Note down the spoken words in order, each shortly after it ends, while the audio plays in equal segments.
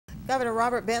Governor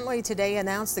Robert Bentley today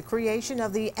announced the creation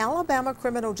of the Alabama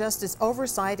Criminal Justice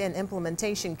Oversight and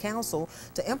Implementation Council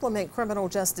to implement criminal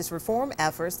justice reform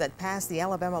efforts that passed the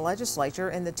Alabama legislature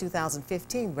in the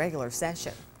 2015 regular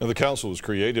session. Now, the council was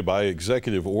created by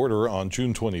executive order on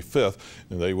June 25th,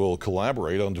 and they will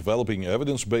collaborate on developing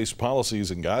evidence-based policies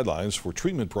and guidelines for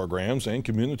treatment programs and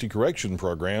community correction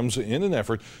programs in an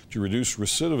effort to reduce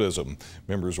recidivism.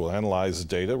 Members will analyze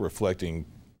data reflecting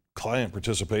client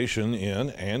participation in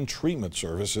and treatment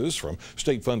services from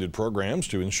state-funded programs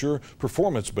to ensure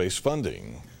performance-based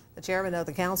funding. The chairman of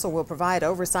the council will provide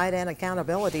oversight and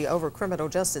accountability over criminal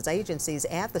justice agencies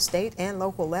at the state and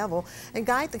local level and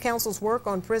guide the council's work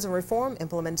on prison reform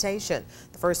implementation.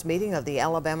 The first meeting of the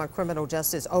Alabama Criminal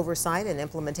Justice Oversight and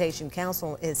Implementation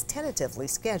Council is tentatively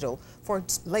scheduled for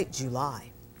late July.